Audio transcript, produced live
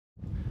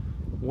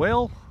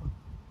Well,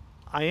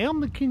 I am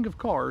the king of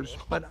cars,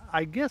 but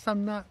I guess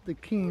I'm not the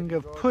king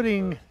of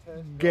putting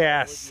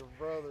gas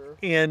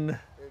in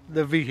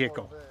the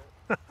vehicle.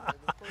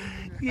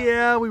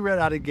 Yeah, we ran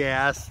out of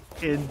gas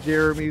in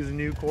Jeremy's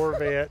new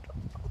Corvette.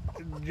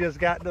 Just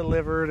got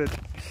delivered, and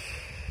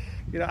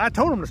you know, I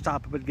told him to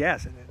stop and put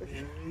gas in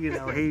it. You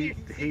know, he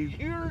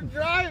You were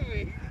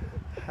driving.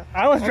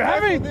 I was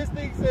driving. When this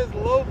thing says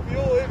low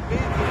fuel, it means it.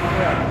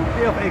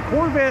 Yeah. If a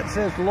Corvette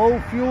says low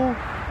fuel,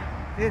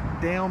 it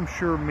damn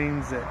sure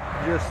means it.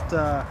 Just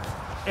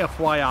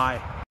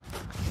FYI.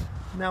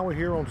 Now we're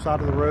here on the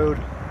side of the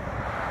road,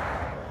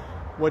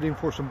 waiting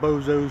for some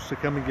bozos to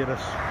come and get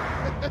us.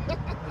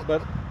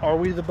 But are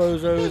we the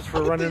bozos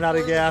for running out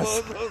of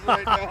gas?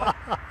 Right now.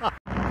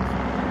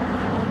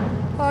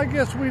 I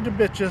guess we the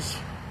bitches.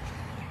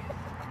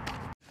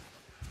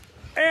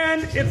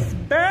 And it's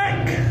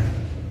back.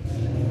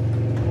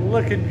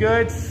 Looking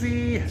good.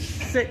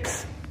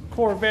 C6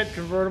 Corvette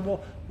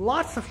convertible.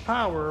 Lots of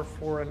power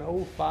for an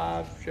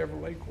 05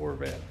 Chevrolet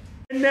Corvette.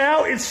 And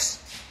now it's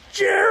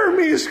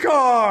Jeremy's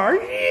car.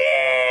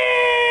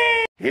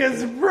 Yay!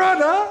 His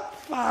brother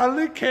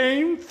finally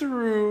came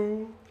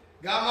through.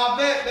 Got my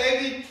bet,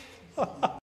 baby.